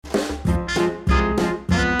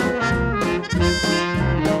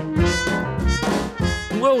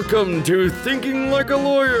Welcome to Thinking Like a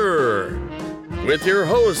Lawyer with your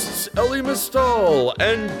hosts Ellie Mistal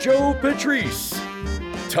and Joe Patrice,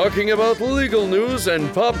 talking about legal news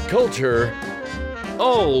and pop culture,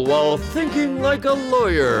 all while thinking like a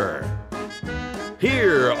lawyer.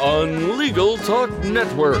 Here on Legal Talk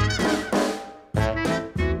Network.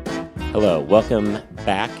 Hello, welcome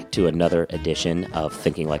back to another edition of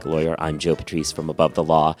Thinking Like a Lawyer. I'm Joe Patrice from Above the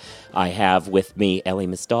Law. I have with me Ellie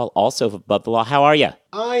Mistal, also of Above the Law. How are you?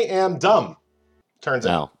 I am dumb, turns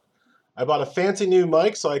out. I bought a fancy new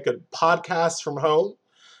mic so I could podcast from home.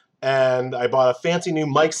 And I bought a fancy new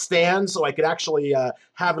mic stand so I could actually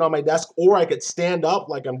have it on my desk, or I could stand up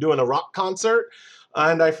like I'm doing a rock concert.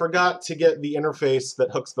 And I forgot to get the interface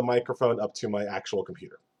that hooks the microphone up to my actual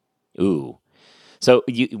computer. Ooh. So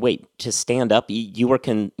to stand up, you were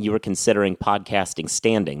considering podcasting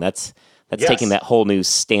standing. That's Yes. taking that whole new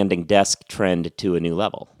standing desk trend to a new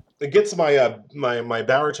level. It gets my my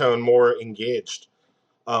baritone more engaged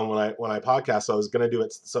when I podcast. So I was going to do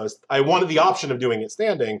it. So I wanted the option of doing it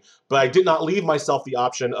standing, but I did not leave myself the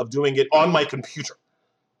option of doing it on my computer.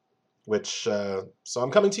 Which so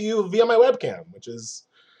I'm coming to you via my webcam, which is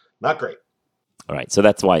not great. All right, so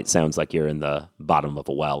that's why it sounds like you're in the bottom of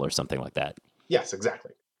a well or something like that. Yes,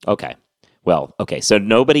 exactly. Okay. Well, okay, so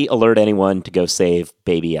nobody alert anyone to go save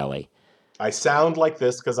baby Ellie. I sound like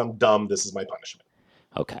this because I'm dumb. This is my punishment.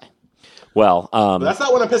 Okay. Well, But that's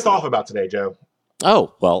not what I'm pissed off about today, Joe.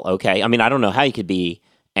 Oh, well, okay. I mean, I don't know how you could be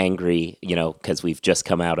angry, because we've just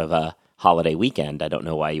come out of a holiday weekend. I don't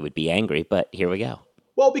know why you would be angry, but here we go.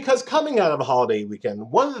 Well, because coming out of a holiday weekend,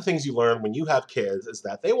 one of the things you learn when you have kids is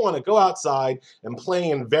that they want to go outside and play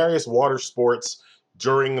in various water sports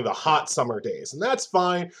during the hot summer days. And that's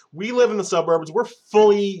fine. We live in the suburbs. We're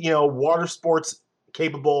fully, water sports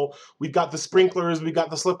capable. We've got the sprinklers, we've got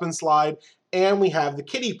the slip and slide, and we have the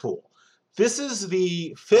kiddie pool. This is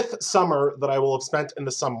the fifth summer that I will have spent in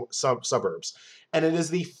the suburbs. And it is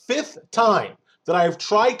the fifth time that I have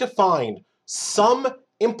tried to find some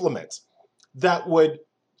implement that would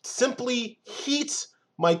simply heat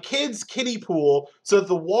my kids' kiddie pool so that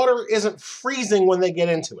the water isn't freezing when they get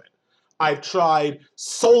into it. I've tried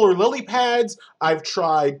solar lily pads, I've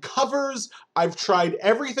tried covers, I've tried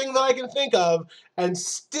everything that I can think of, and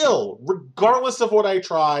still, regardless of what I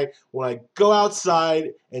try, when I go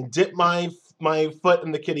outside and dip my foot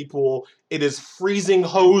in the kiddie pool, it is freezing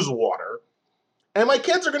hose water. And my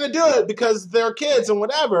kids are going to do it because they're kids and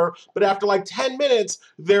whatever, but after like 10 minutes,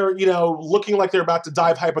 they're, looking like they're about to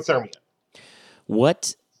die of hypothermia.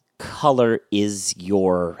 What color is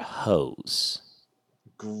your hose?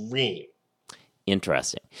 Green.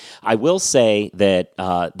 Interesting. I will say that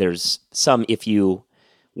there's some, if you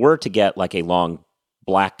were to get like a long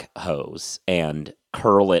black hose and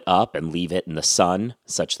curl it up and leave it in the sun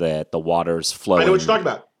such that the water's flowing. I know what you're talking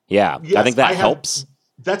about. Yeah, yes, I think that helps.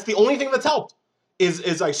 That's the only thing that's helped.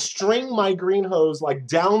 Is I string my green hose like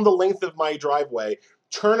down the length of my driveway,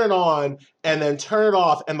 turn it on, and then turn it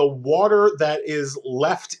off, and the water that is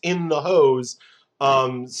left in the hose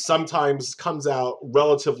sometimes comes out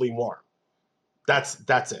relatively warm.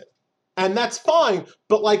 That's it. And that's fine,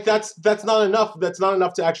 but like that's not enough. That's not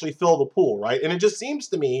enough to actually fill the pool, right? And it just seems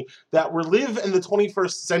to me that we live in the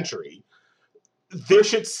 21st century. There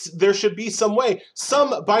should be some way,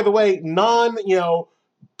 by the way,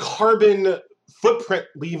 carbon footprint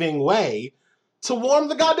leaving way to warm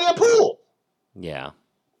the goddamn pool. Yeah.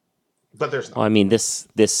 But there's not. Well, I mean, this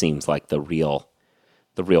seems like the real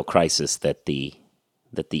crisis that the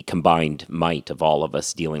combined might of all of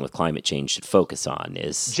us dealing with climate change should focus on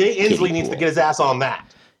is Jay Inslee needs to get his ass on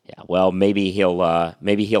that. Yeah, well, maybe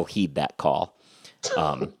he'll heed that call.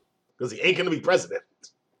 Because he ain't going to be president.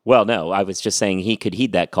 Well, no, I was just saying he could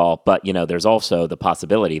heed that call, but there's also the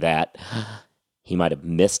possibility that he might have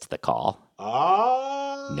missed the call.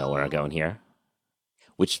 Know where I'm going here?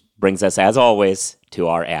 Which brings us, as always, to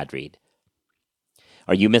our ad read.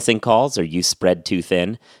 Are you missing calls? Are you spread too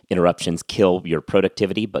thin? Interruptions kill your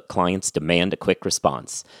productivity, but clients demand a quick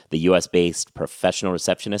response. The U.S.-based professional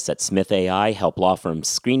receptionists at Smith AI help law firms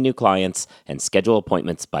screen new clients and schedule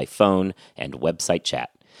appointments by phone and website chat.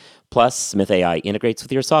 Plus, Smith AI integrates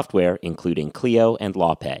with your software, including Clio and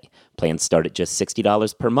LawPay. Plans start at just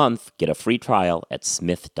 $60 per month. Get a free trial at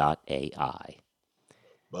smith.ai.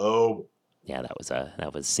 Oh. Yeah,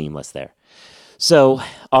 that was seamless there. So,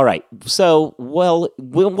 all right. So, well,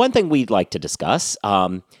 one thing we'd like to discuss,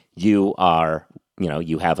 you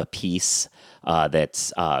have a piece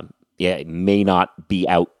that's it may not be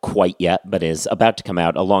out quite yet, but is about to come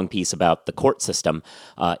out, a long piece about the court system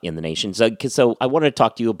in the nation. So I wanted to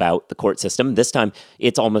talk to you about the court system. This time,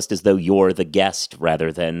 it's almost as though you're the guest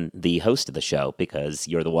rather than the host of the show, because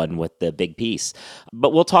you're the one with the big piece.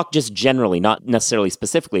 But we'll talk just generally, not necessarily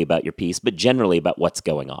specifically about your piece, but generally about what's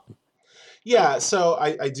going on. Yeah, so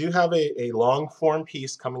I do have a long form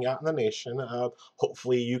piece coming out in the Nation.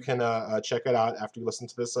 Hopefully you can check it out after you listen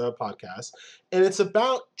to this podcast. And it's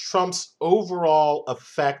about Trump's overall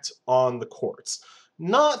effect on the courts,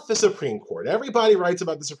 not the Supreme Court. Everybody writes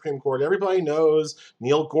about the Supreme Court. Everybody knows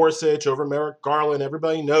Neil Gorsuch over Merrick Garland.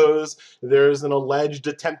 Everybody knows there's an alleged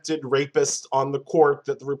attempted rapist on the court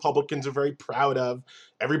that the Republicans are very proud of.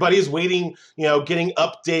 Everybody is waiting, getting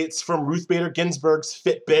updates from Ruth Bader Ginsburg's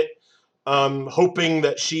Fitbit, hoping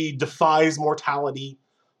that she defies mortality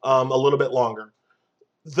a little bit longer.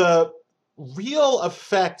 The real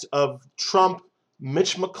effect of Trump,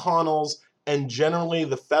 Mitch McConnell's, and generally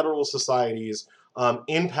the federal society's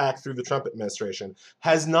impact through the Trump administration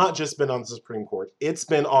has not just been on the Supreme Court. It's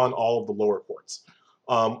been on all of the lower courts.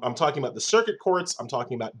 I'm talking about the circuit courts. I'm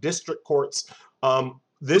talking about district courts.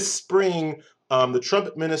 This spring, the Trump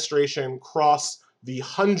administration crossed the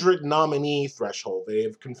 100 nominee threshold. They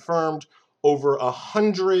have confirmed over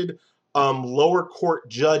 100 lower court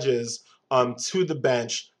judges to the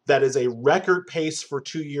bench. That is a record pace for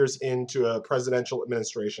 2 years into a presidential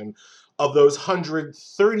administration. Of those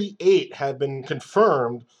 138 have been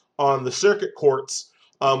confirmed on the circuit courts,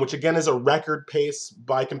 which again is a record pace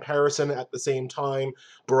by comparison. At the same time,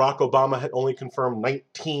 Barack Obama had only confirmed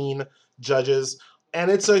 19 judges.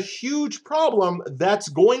 And it's a huge problem that's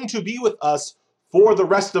going to be with us for the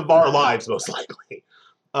rest of our lives, most likely.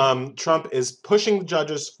 Trump is pushing the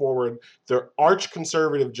judges forward. They're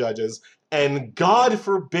arch-conservative judges. And God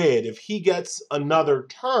forbid, if he gets another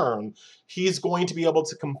term, he's going to be able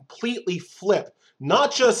to completely flip,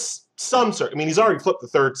 not just some circuit. I mean, he's already flipped the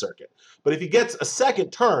Third Circuit. But if he gets a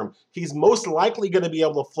second term, he's most likely going to be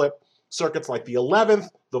able to flip circuits like the 11th,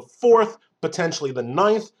 the 4th, potentially the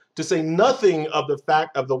 9th, to say nothing of the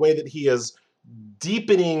fact of the way that he is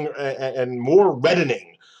deepening and more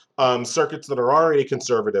reddening circuits that are already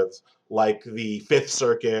conservative, like the 5th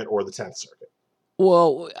Circuit or the 10th Circuit.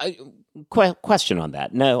 Well, question on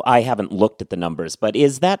that. No, I haven't looked at the numbers, but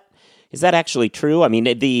is that actually true? I mean,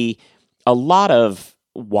 a lot of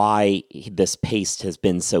why this pace has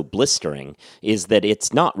been so blistering is that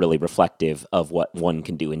it's not really reflective of what one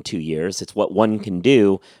can do in 2 years. It's what one can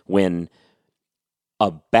do when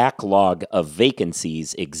a backlog of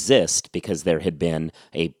vacancies exist, because there had been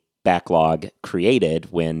a backlog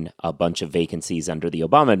created when a bunch of vacancies under the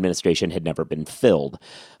Obama administration had never been filled.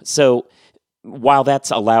 So while that's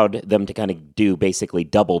allowed them to kind of do basically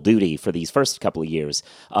double duty for these first couple of years,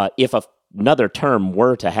 if another term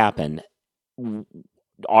were to happen,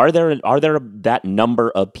 are there that number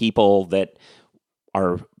of people that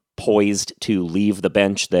are poised to leave the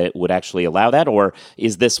bench that would actually allow that? Or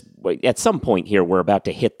is this, at some point here, we're about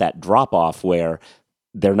to hit that drop-off where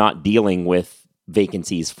they're not dealing with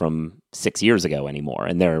vacancies from 6 years ago anymore,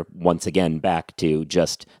 and they're once again back to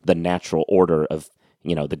just the natural order of,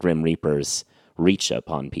 the Grim Reaper's reach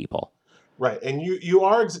upon people? Right, and you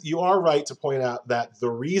are right to point out that the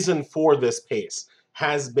reason for this pace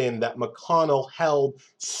has been that McConnell held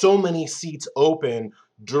so many seats open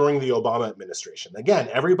during the Obama administration. Again,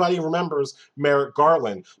 everybody remembers Merrick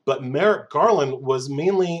Garland, but Merrick Garland was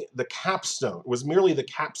merely the capstone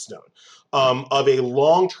of a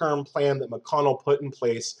long-term plan that McConnell put in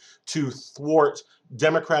place to thwart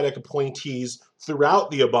Democratic appointees throughout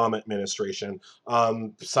the Obama administration.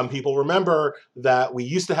 Some people remember that we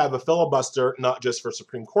used to have a filibuster, not just for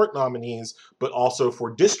Supreme Court nominees, but also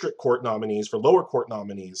for district court nominees, for lower court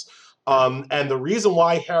nominees. And the reason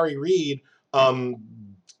why Harry Reid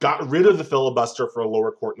got rid of the filibuster for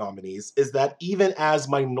lower court nominees is that even as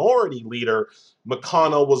minority leader,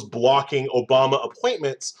 McConnell was blocking Obama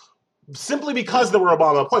appointments simply because there were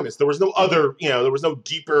Obama appointments. There was no other, there was no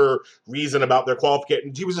deeper reason about their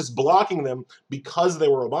qualifications. He was just blocking them because they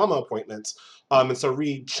were Obama appointments. And so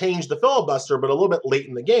Reid changed the filibuster, but a little bit late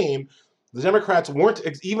in the game. The Democrats weren't,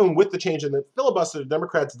 even with the change in the filibuster, the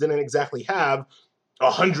Democrats didn't exactly have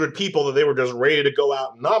 100 people that they were just ready to go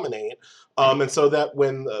out and nominate. And so that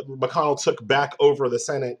when McConnell took back over the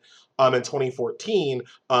Senate in 2014,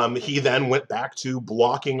 he then went back to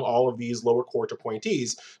blocking all of these lower court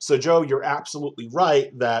appointees. So, Joe, you're absolutely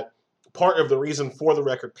right that part of the reason for the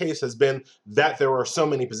record pace has been that there are so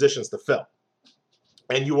many positions to fill.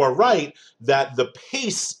 And you are right that the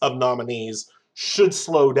pace of nominees should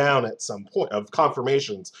slow down at some point, of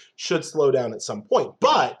confirmations should slow down at some point.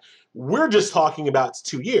 But We're just talking about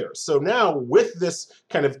 2 years. So now with this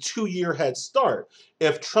kind of 2-year head start,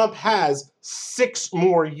 if Trump has 6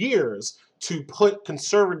 more years to put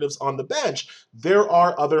conservatives on the bench, there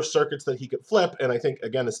are other circuits that he could flip. And I think,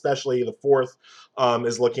 again, especially the fourth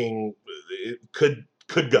is looking, it could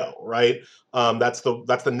go, right? That's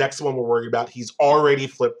the next one we're worried about. He's already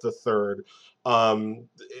flipped the third. And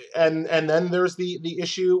then there's the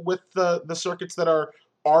issue with the circuits that are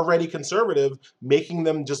already conservative, making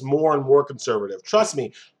them just more and more conservative. Trust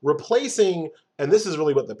me, replacing, and this is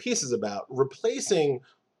really what the piece is about, replacing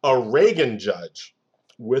a Reagan judge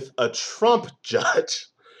with a Trump judge,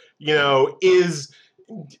 is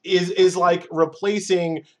like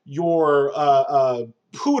replacing your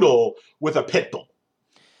poodle with a pit bull.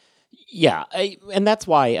 Yeah, and that's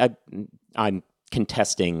why I'm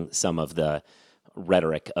contesting some of the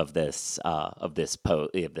rhetoric of this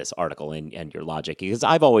article and your logic, because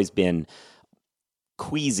I've always been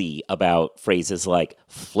queasy about phrases like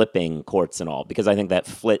flipping courts and all, because I think that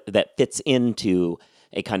fits into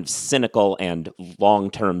a kind of cynical and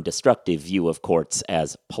long-term destructive view of courts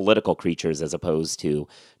as political creatures as opposed to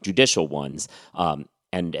judicial ones.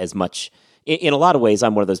 And as much, in a lot of ways,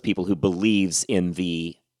 I'm one of those people who believes in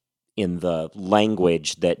the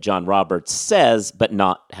language that John Roberts says, but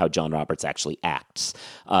not how John Roberts actually acts.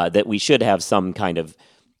 That we should have some kind of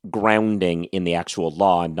grounding in the actual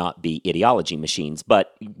law and not be ideology machines.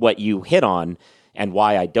 But what you hit on, and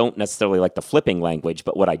why I don't necessarily like the flipping language,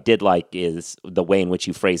 but what I did like is the way in which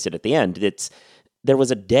you phrased it at the end. There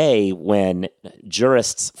was a day when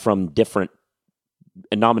jurists from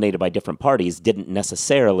nominated by different parties didn't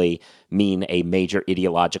necessarily mean a major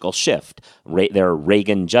ideological shift. There are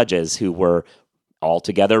Reagan judges who were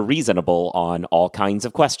altogether reasonable on all kinds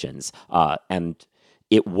of questions. And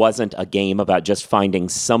it wasn't a game about just finding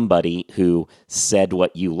somebody who said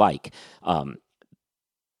what you like.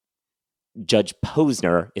 Judge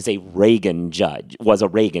Posner was a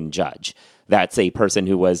Reagan judge. That's a person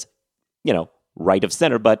who was, right of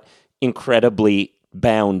center, but incredibly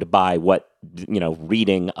bound by what,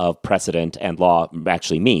 reading of precedent and law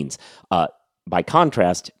actually means. By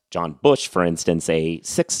contrast, John Bush, for instance, a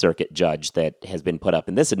Sixth Circuit judge that has been put up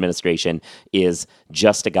in this administration, is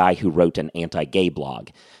just a guy who wrote an anti-gay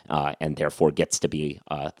blog and therefore gets to be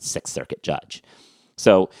a Sixth Circuit judge.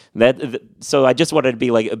 So I just wanted to be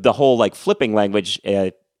like the whole like flipping language.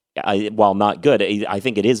 While not good, I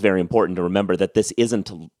think it is very important to remember that this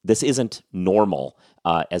isn't normal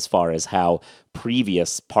as far as how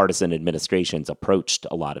previous partisan administrations approached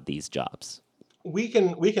a lot of these jobs. We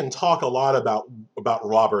can talk a lot about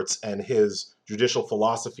Roberts and his judicial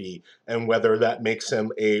philosophy and whether that makes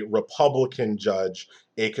him a Republican judge,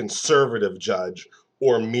 a conservative judge,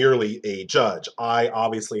 or merely a judge. I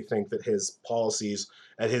obviously think that his policies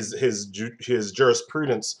and his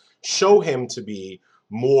jurisprudence show him to be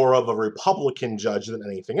more of a Republican judge than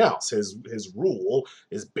anything else. His rule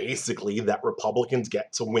is basically that Republicans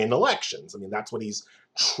get to win elections. I mean, that's what he's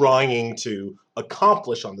trying to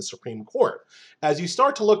accomplish on the Supreme Court. As you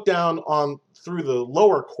start to look down through the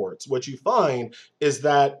lower courts, what you find is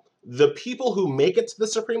that the people who make it to the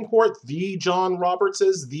Supreme Court, the John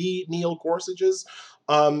Robertses, the Neil Gorsuches,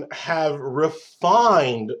 have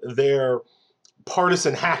refined their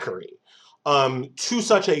partisan hackery to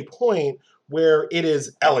such a point where it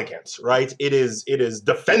is elegant, right? It is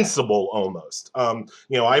defensible almost.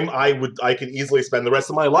 I could easily spend the rest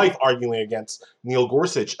of my life arguing against Neil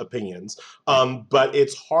Gorsuch opinions, but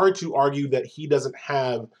it's hard to argue that he doesn't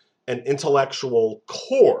have an intellectual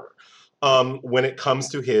core when it comes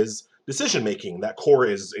to his decision making. That core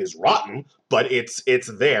is rotten, but it's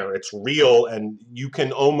there, it's real, and you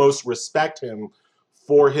can almost respect him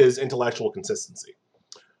for his intellectual consistency.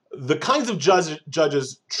 The kinds of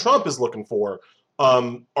judges Trump is looking for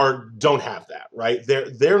don't have that, right?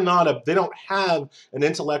 They don't have an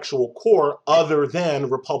intellectual core other than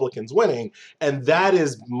Republicans winning, and that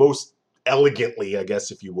is most elegantly, I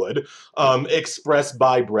guess, if you would, expressed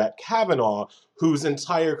by Brett Kavanaugh, whose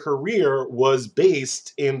entire career was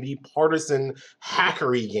based in the partisan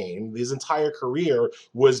hackery game. His entire career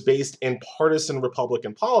was based in partisan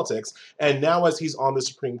Republican politics, and now as he's on the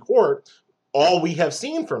Supreme Court, all we have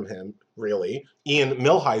seen from him, really, Ian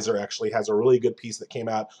Millhiser actually has a really good piece that came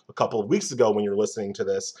out a couple of weeks ago when you're listening to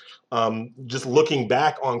this, just looking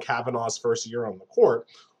back on Kavanaugh's first year on the court.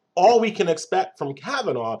 All we can expect from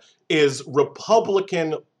Kavanaugh is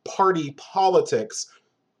Republican Party politics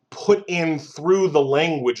put in through the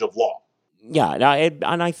language of law. Yeah,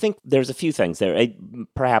 and I think there's a few things there.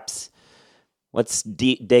 Perhaps let's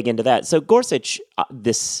dig into that. So Gorsuch,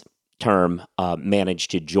 this term,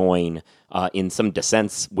 managed to join in some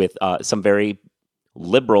dissents with some very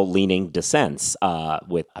liberal-leaning dissents.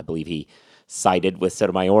 With, I believe he sided with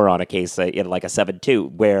Sotomayor on a case in like a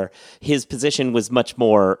 7-2, where his position was much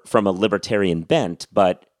more from a libertarian bent,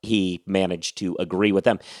 but he managed to agree with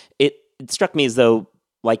them. It struck me as though,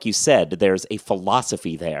 like you said, there's a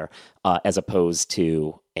philosophy there as opposed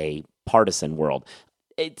to a partisan world.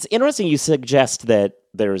 It's interesting you suggest that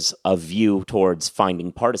there's a view towards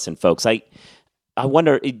finding partisan folks. I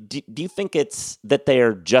wonder, do you think it's that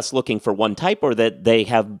they're just looking for one type, or that they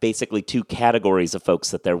have basically two categories of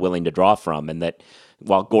folks that they're willing to draw from, and that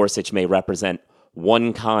while Gorsuch may represent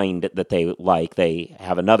one kind that they like, they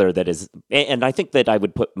have another that is, and I think that I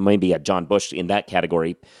would put maybe a John Bush in that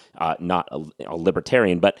category, not a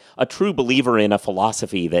libertarian, but a true believer in a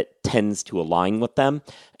philosophy that tends to align with them,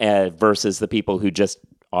 versus the people who just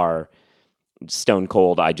are stone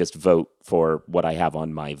cold, I just vote for what I have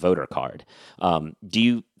on my voter card. Do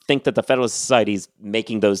you think that the Federalist Society is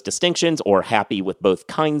making those distinctions, or happy with both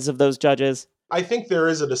kinds of those judges? I think there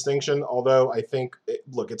is a distinction, although I think,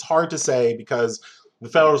 look, it's hard to say because the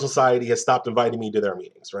Federalist Society has stopped inviting me to their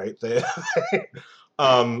meetings, right?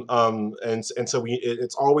 And so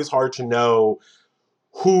it's always hard to know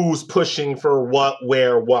who's pushing for what,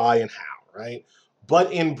 where, why, and how, right?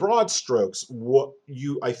 But in broad strokes,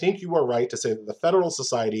 I think you are right to say that the Federalist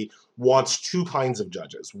Society wants two kinds of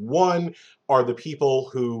judges. One are the people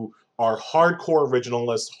who are hardcore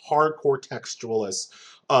originalists, hardcore textualists,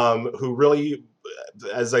 who really,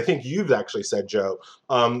 as I think you've actually said, Joe,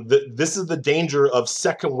 this is the danger of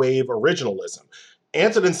second wave originalism.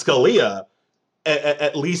 Antonin Scalia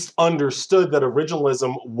at least understood that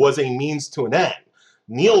originalism was a means to an end.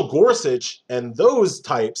 Neil Gorsuch and those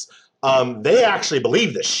types, they actually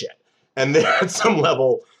believe this shit. And they're at some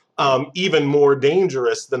level even more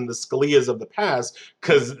dangerous than the Scalias of the past,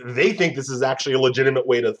 because they think this is actually a legitimate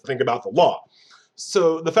way to think about the law.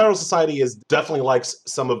 So the Federalist Society definitely likes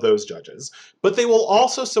some of those judges, but they will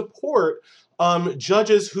also support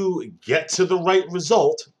judges who get to the right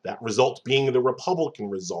result, that result being the Republican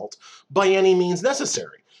result, by any means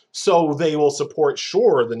necessary. So they will support,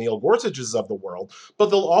 sure, the Neil Gorsuches of the world, but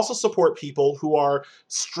they'll also support people who are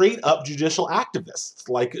straight up judicial activists,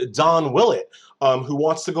 like Don Willett, who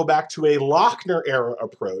wants to go back to a Lochner-era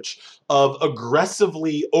approach of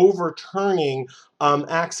aggressively overturning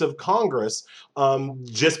acts of Congress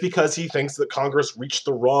just because he thinks that Congress reached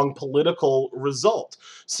the wrong political result.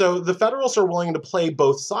 So the Federalists are willing to play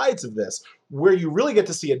both sides of this. Where you really get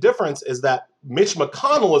to see a difference is that Mitch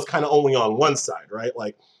McConnell is kind of only on one side, right?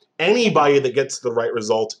 Like, anybody that gets the right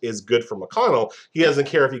result is good for McConnell. He doesn't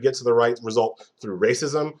care if he gets the right result through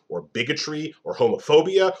racism or bigotry or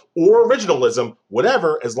homophobia or originalism,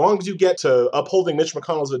 whatever. As long as you get to upholding Mitch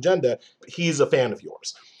McConnell's agenda, he's a fan of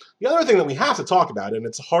yours. The other thing that we have to talk about, and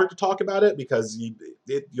it's hard to talk about it because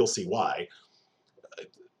you'll see why,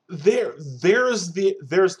 there's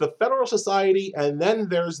the Federalist Society, and then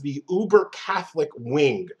there's the uber Catholic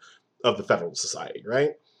wing of the Federalist Society,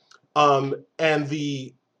 right? And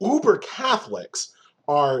the uber Catholics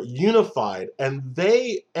are unified, and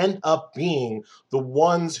they end up being the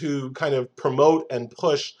ones who kind of promote and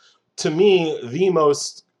push, to me, the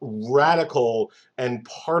most radical and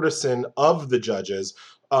partisan of the judges,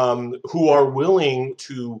 who are willing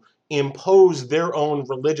to impose their own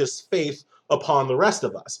religious faith upon the rest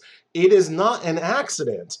of us. It is not an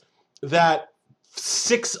accident that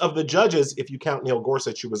 6 of the judges, if you count Neil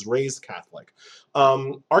Gorsuch, who was raised Catholic,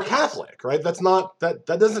 are Catholic, right? That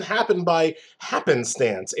doesn't happen by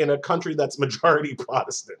happenstance in a country that's majority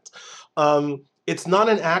Protestant. It's not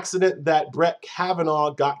an accident that Brett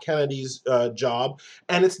Kavanaugh got Kennedy's job,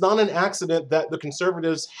 and it's not an accident that the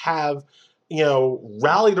conservatives have,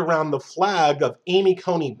 rallied around the flag of Amy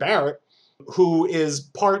Coney Barrett, who is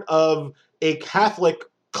part of a Catholic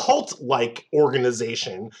cult-like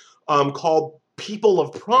organization called People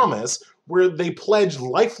of Promise, where they pledge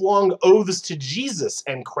lifelong oaths to Jesus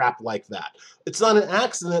and crap like that. It's not an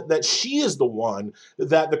accident that she is the one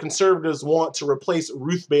that the conservatives want to replace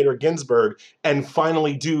Ruth Bader Ginsburg and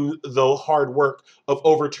finally do the hard work of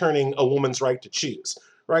overturning a woman's right to choose,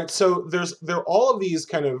 right? So there are all of these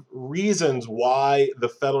kind of reasons why the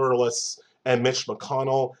Federalists and Mitch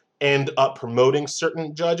McConnell end up promoting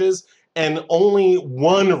certain judges, and only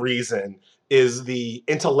one reason is the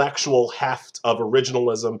intellectual heft of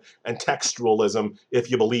originalism and textualism,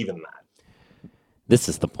 if you believe in that. This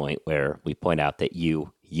is the point where we point out that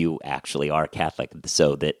you actually are Catholic,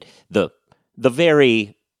 so that the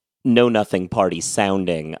very know-nothing party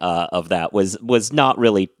sounding of that was not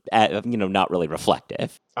really not really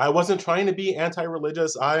reflective. I wasn't trying to be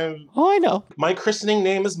anti-religious. I know. My christening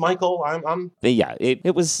name is Michael. I'm. Yeah,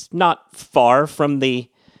 it was not far from the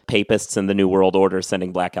papists and the New World Order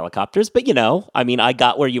sending black helicopters. But, I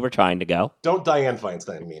got where you were trying to go. Don't Dianne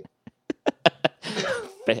Feinstein mean.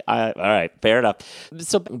 All right, fair enough.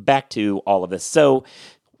 So back to all of this. So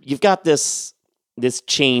you've got this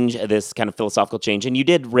change, this kind of philosophical change, and you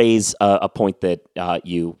did raise a point that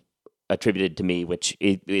you attributed to me, which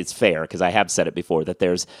is fair, because I have said it before, that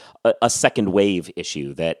there's a second wave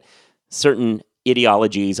issue, that certain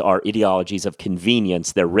ideologies are ideologies of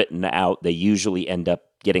convenience. They're written out. They usually end up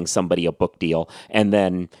getting somebody a book deal, and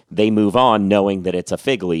then they move on knowing that it's a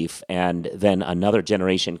fig leaf, and then another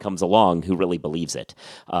generation comes along who really believes it.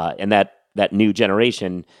 And that new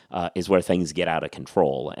generation is where things get out of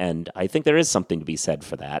control. And I think there is something to be said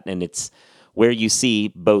for that. And it's where you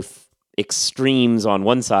see both extremes on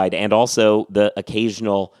one side and also the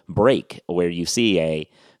occasional break where you see a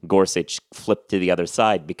Gorsuch flip to the other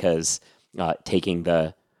side because taking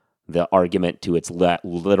the argument to its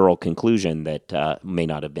literal conclusion that may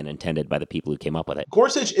not have been intended by the people who came up with it.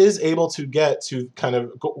 Gorsuch is able to get to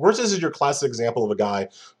Gorsuch is your classic example of a guy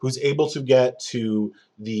who's able to get to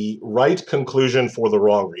the right conclusion for the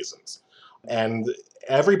wrong reasons. And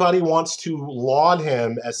everybody wants to laud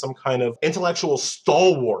him as some kind of intellectual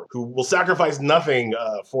stalwart who will sacrifice nothing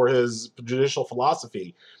for his judicial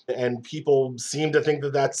philosophy. And people seem to think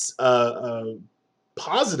that that's a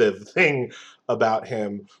positive thing about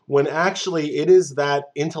him, when actually it is that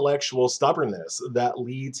intellectual stubbornness that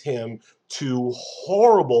leads him to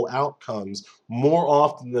horrible outcomes more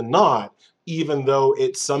often than not, even though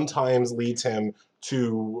it sometimes leads him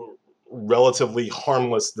to relatively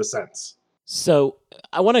harmless dissents. So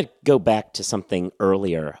I want to go back to something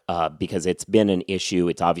earlier because it's been an issue.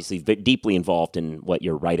 It's obviously deeply involved in what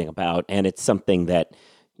you're writing about, and it's something that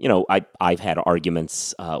I've had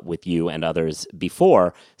arguments with you and others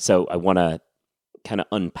before, so I want to kind of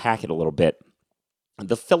unpack it a little bit.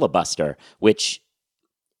 The filibuster, which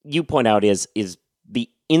you point out is the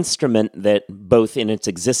instrument that both in its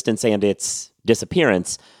existence and its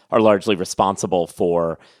disappearance are largely responsible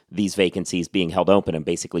for these vacancies being held open and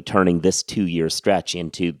basically turning this 2-year stretch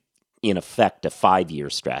into, in effect, a 5-year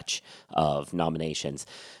stretch of nominations.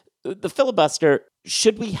 The filibuster,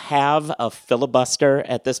 should we have a filibuster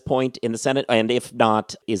at this point in the Senate? And if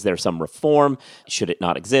not, is there some reform? Should it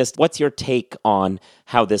not exist? What's your take on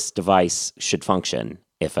how this device should function,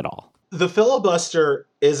 if at all? The filibuster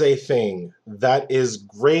is a thing that is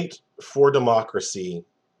great for democracy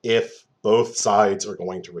if both sides are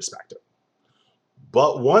going to respect it.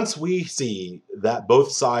 But once we see that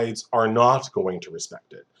both sides are not going to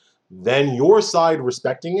respect it, then your side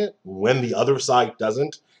respecting it when the other side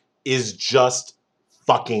doesn't is just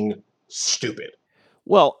fucking stupid.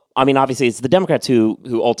 Well, I mean, obviously, it's the Democrats who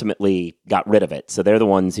ultimately got rid of it. So they're the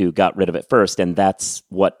ones who got rid of it first, and that's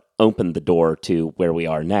what opened the door to where we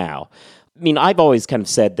are now. I mean, I've always kind of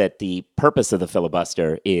said that the purpose of the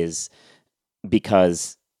filibuster is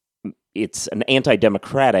because it's an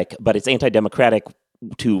anti-democratic, but it's anti-democratic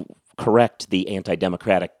to correct the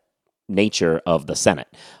anti-democratic nature of the Senate.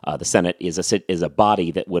 The Senate is a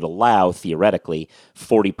body that would allow, theoretically,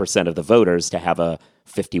 40% of the voters to have a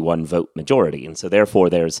 51-vote majority. And so therefore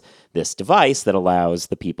there's this device that allows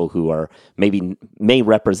the people who are may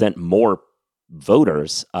represent more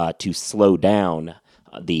voters to slow down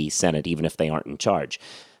the Senate, even if they aren't in charge.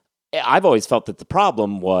 I've always felt that the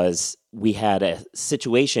problem was we had a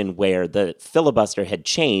situation where the filibuster had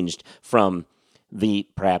changed from the,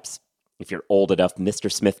 perhaps, if you're old enough,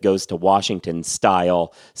 Mr. Smith Goes to Washington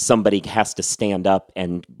style, somebody has to stand up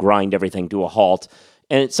and grind everything to a halt.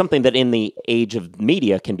 And it's something that in the age of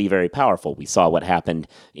media can be very powerful. We saw what happened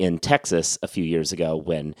in Texas a few years ago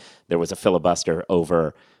when there was a filibuster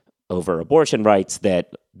over abortion rights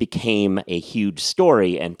that became a huge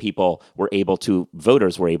story, and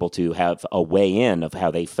voters were able to have a weigh in of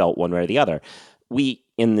how they felt one way or the other. We,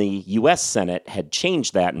 in the U.S. Senate, had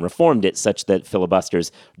changed that and reformed it such that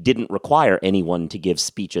filibusters didn't require anyone to give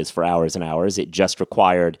speeches for hours and hours. It just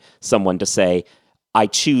required someone to say, I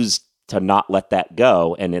choose to not let that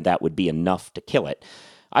go, and that would be enough to kill it.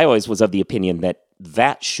 I always was of the opinion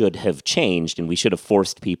that should have changed, and we should have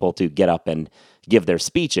forced people to get up and give their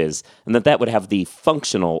speeches, and that would have the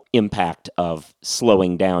functional impact of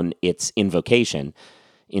slowing down its invocation.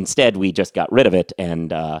 Instead, we just got rid of it,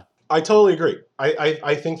 and I totally agree.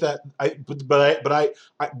 I think that but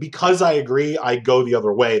because I agree, I go the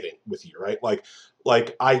other way with you, right?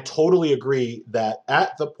 Like I totally agree that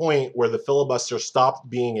at the point where the filibuster stopped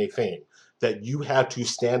being a thing that you had to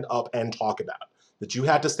stand up and talk about, that you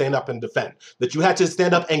had to stand up and defend, that you had to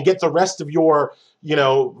stand up and get the rest of your,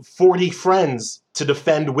 40 friends to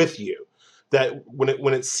defend with you, that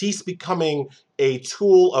when it ceased becoming a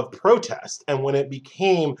tool of protest and when it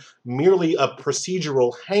became merely a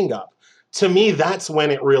procedural hang-up, to me, that's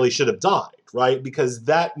when it really should have died, right? Because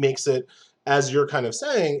that makes it, as you're kind of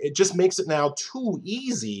saying, it just makes it now too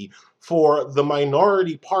easy for the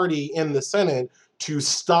minority party in the Senate to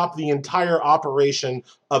stop the entire operation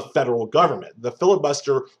of federal government. The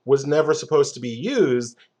filibuster was never supposed to be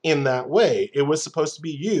used in that way. It was supposed to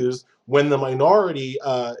be used when the minority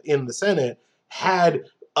in the Senate had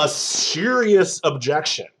a serious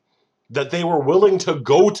objection that they were willing to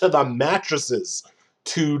go to the mattresses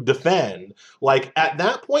to defend. Like, at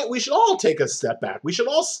that point, we should all take a step back. We should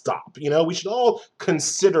all stop. We should all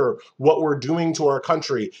consider what we're doing to our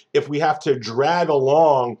country if we have to drag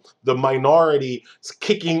along the minority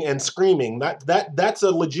kicking and screaming. That's a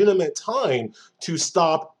legitimate time to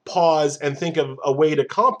stop, pause, and think of a way to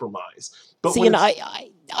compromise. But see, and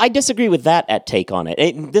I disagree with that take on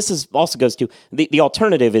it. This also goes to the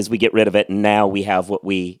alternative is we get rid of it, and now we have what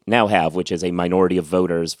we now have, which is a minority of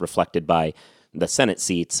voters reflected by the Senate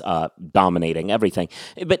seats dominating everything.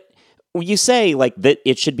 But you say like that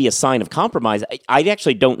it should be a sign of compromise. I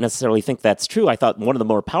actually don't necessarily think that's true. I thought one of the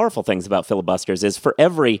more powerful things about filibusters is for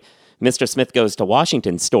every Mr. Smith Goes to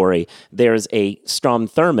Washington story, there's a Strom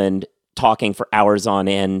Thurmond talking for hours on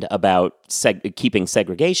end about keeping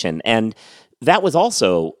segregation. And that was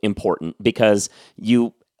also important because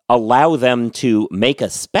you allow them to make a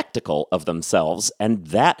spectacle of themselves, and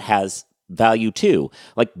that has value too.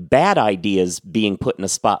 Like, bad ideas being put in a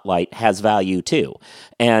spotlight has value too.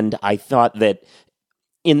 And I thought that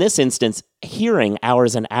in this instance, hearing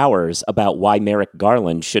hours and hours about why Merrick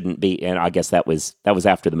Garland shouldn't be, and I guess that was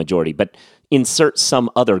after the majority, but insert some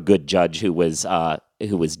other good judge who was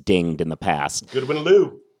dinged in the past. Goodwin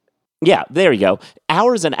Liu. Yeah, there you go.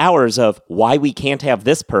 Hours and hours of why we can't have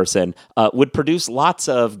this person would produce lots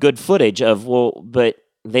of good footage of, well, but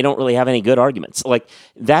they don't really have any good arguments. Like,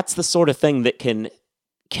 that's the sort of thing that can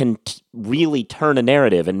really turn a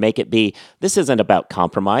narrative and make it be, this isn't about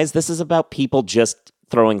compromise. This is about people just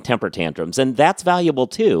throwing temper tantrums. And that's valuable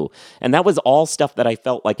too. And that was all stuff that I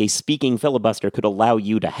felt like a speaking filibuster could allow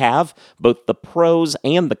you to have, both the pros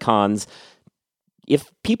and the cons.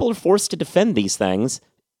 If people are forced to defend these things,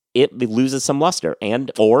 it loses some luster.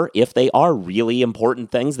 Or if they are really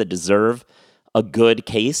important things that deserve a good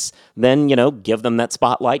case, then, give them that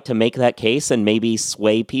spotlight to make that case and maybe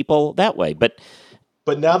sway people that way. But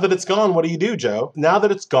now that it's gone, what do you do, Joe? Now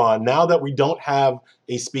that it's gone, now that we don't have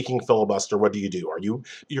a speaking filibuster, what do you do?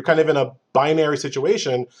 You're kind of in a binary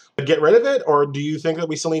situation. Get rid of it, or do you think that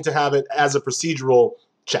we still need to have it as a procedural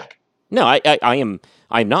check? No, I'm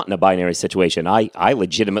not in a binary situation. I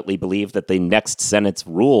legitimately believe that the next Senate's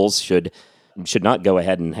rules should not go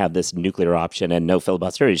ahead and have this nuclear option and no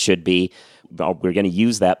filibuster. It should be, we're going to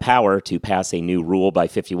use that power to pass a new rule by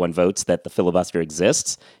 51 votes that the filibuster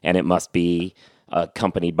exists, and it must be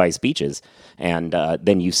accompanied by speeches. And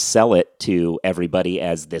then you sell it to everybody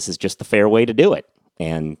as this is just the fair way to do it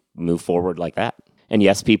and move forward like that. And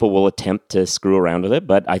yes, people will attempt to screw around with it,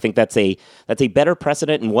 but I think that's a better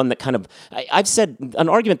precedent, and one that kind of, I've said, an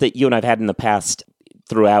argument that you and I've had in the past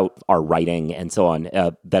throughout our writing and so on,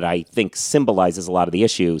 that I think symbolizes a lot of the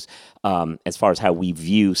issues as far as how we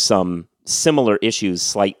view some similar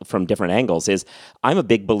issues from different angles, is I'm a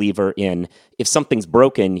big believer in, if something's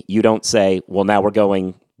broken, you don't say, well, now we're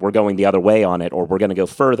going the other way on it, or we're going to go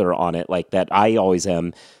further on it like that. I always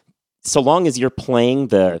am. So long as you're playing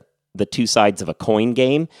the two sides of a coin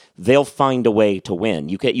game, they'll find a way to win.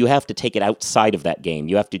 You have to take it outside of that game.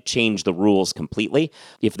 You have to change the rules completely.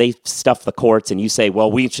 If they stuff the courts and you say,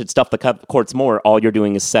 well, we should stuff the courts more, all you're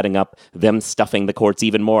doing is setting up them stuffing the courts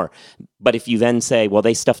even more. But if you then say, well,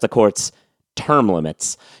 they stuff the courts, term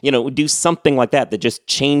limits, do something like that just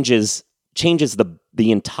changes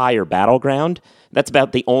the entire battleground. That's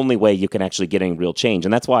about the only way you can actually get any real change.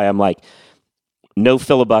 And that's why I'm like, no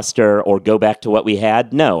filibuster or go back to what we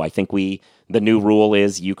had. No, I think the new rule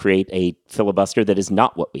is you create a filibuster that is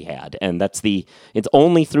not what we had. And it's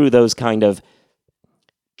only through those kind of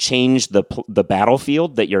change the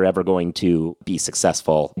battlefield that you're ever going to be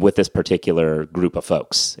successful with this particular group of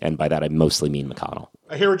folks. And by that, I mostly mean McConnell.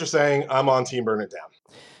 I hear what you're saying. I'm on team burn it down.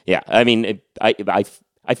 Yeah, I mean,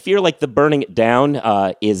 I fear like the burning it down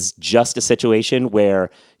is just a situation where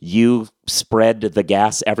you spread the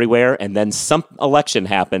gas everywhere and then some election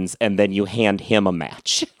happens and then you hand him a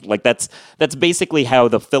match. Like that's basically how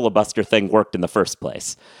the filibuster thing worked in the first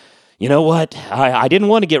place. You know what? I didn't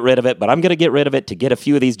want to get rid of it, but I'm going to get rid of it to get a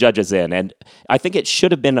few of these judges in. And I think it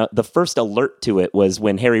should have been the first alert to it was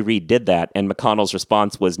when Harry Reid did that, and McConnell's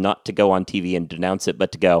response was not to go on TV and denounce it,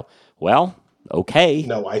 but to go, well, Okay.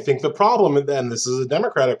 No, I think the problem, and this is a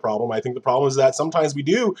Democratic problem, I think the problem is that sometimes we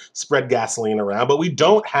do spread gasoline around, but we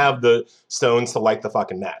don't have the stones to light the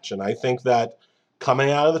fucking match. And I think that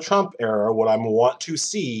coming out of the Trump era, what I want to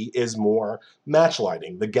see is more match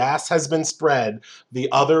lighting. The gas has been spread. The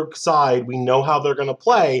other side, we know how they're going to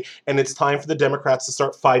play, and it's time for the Democrats to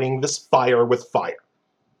start fighting this fire with fire.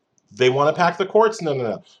 They want to pack the courts?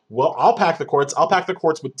 No. Well, I'll pack the courts. I'll pack the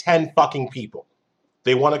courts with 10 fucking people.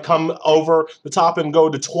 They want to come over the top and go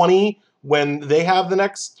to 20 when they have the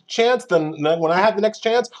next chance. Then when I have the next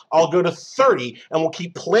chance, I'll go to 30, and we'll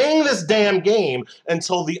keep playing this damn game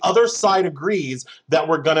until the other side agrees that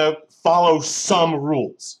we're going to follow some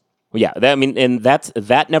rules. Yeah,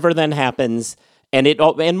 that never then happens.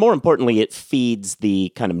 And more importantly, it feeds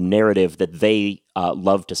the kind of narrative that they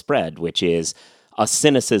love to spread, which is a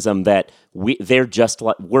cynicism that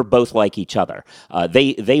we're both like each other.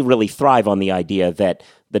 They really thrive on the idea that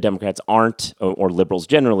the Democrats aren't, or liberals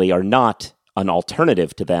generally, are not an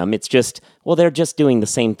alternative to them. It's just, well, they're just doing the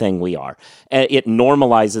same thing we are. It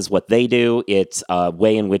normalizes what they do. It's a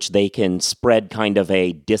way in which they can spread kind of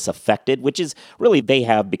a disaffected, which is really they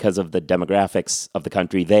have because of the demographics of the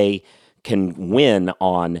country. They can win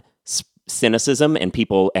on cynicism and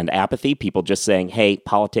apathy, people just saying, hey,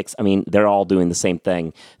 politics, I mean, they're all doing the same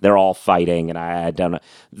thing. They're all fighting. And I don't know.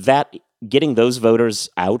 That getting those voters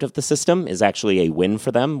out of the system is actually a win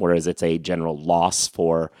for them, whereas it's a general loss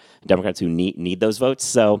for Democrats who need those votes.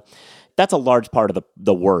 So that's a large part of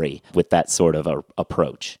the worry with that sort of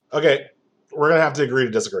approach. Okay, we're going to have to agree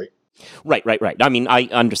to disagree. Right. I mean, I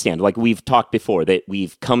understand. Like we've talked before, that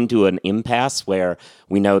we've come to an impasse where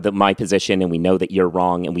we know that my position and we know that you're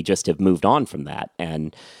wrong, and we just have moved on from that.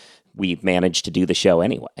 And we've managed to do the show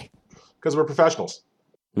anyway. Because we're professionals.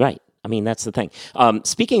 Right. I mean, that's the thing.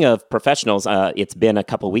 Speaking of professionals, it's been a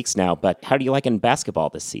couple weeks now, but how do you like in basketball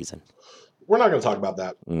this season? We're not going to talk about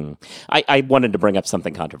that. I wanted to bring up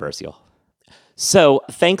something controversial. So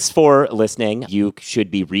thanks for listening. You should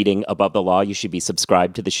be reading Above the Law. You should be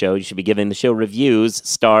subscribed to the show. You should be giving the show reviews,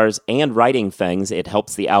 stars, and writing things. It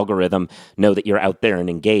helps the algorithm know that you're out there and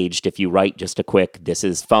engaged. If you write just a quick, this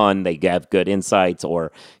is fun, they have good insights,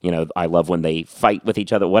 or, I love when they fight with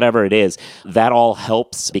each other, whatever it is, that all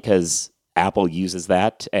helps because Apple uses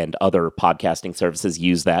that and other podcasting services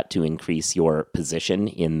use that to increase your position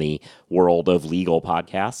in the world of legal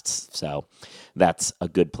podcasts. So that's a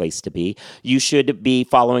good place to be. You should be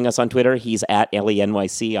following us on Twitter. He's at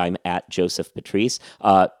EllieNYC. I'm at Joseph Patrice.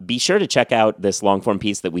 Be sure to check out this long-form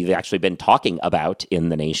piece that we've actually been talking about in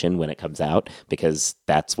The Nation when it comes out, because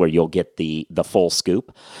that's where you'll get the full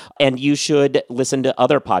scoop. And you should listen to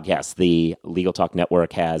other podcasts. The Legal Talk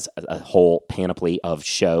Network has a whole panoply of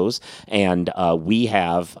shows, and we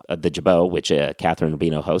have The Jabot, which Catherine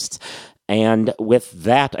Rubino hosts. And with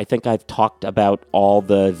that, I think I've talked about all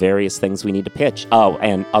the various things we need to pitch. Oh,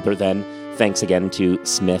 and other than thanks again to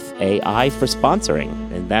Smith AI for sponsoring.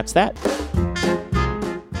 And that's that.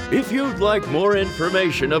 If you'd like more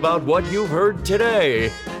information about what you've heard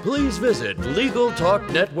today, please visit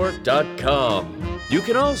LegalTalkNetwork.com. You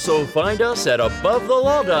can also find us at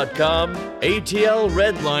AboveTheLaw.com,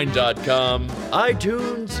 ATLRedline.com,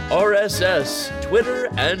 iTunes, RSS, Twitter,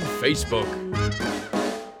 and Facebook.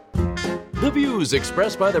 The views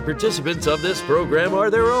expressed by the participants of this program are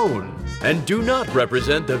their own and do not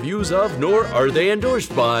represent the views of, nor are they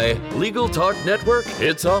endorsed by, Legal Talk Network,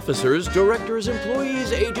 its officers, directors,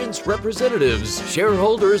 employees, agents, representatives,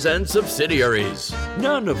 shareholders, and subsidiaries.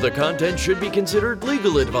 None of the content should be considered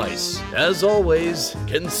legal advice. As always,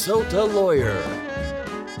 consult a lawyer.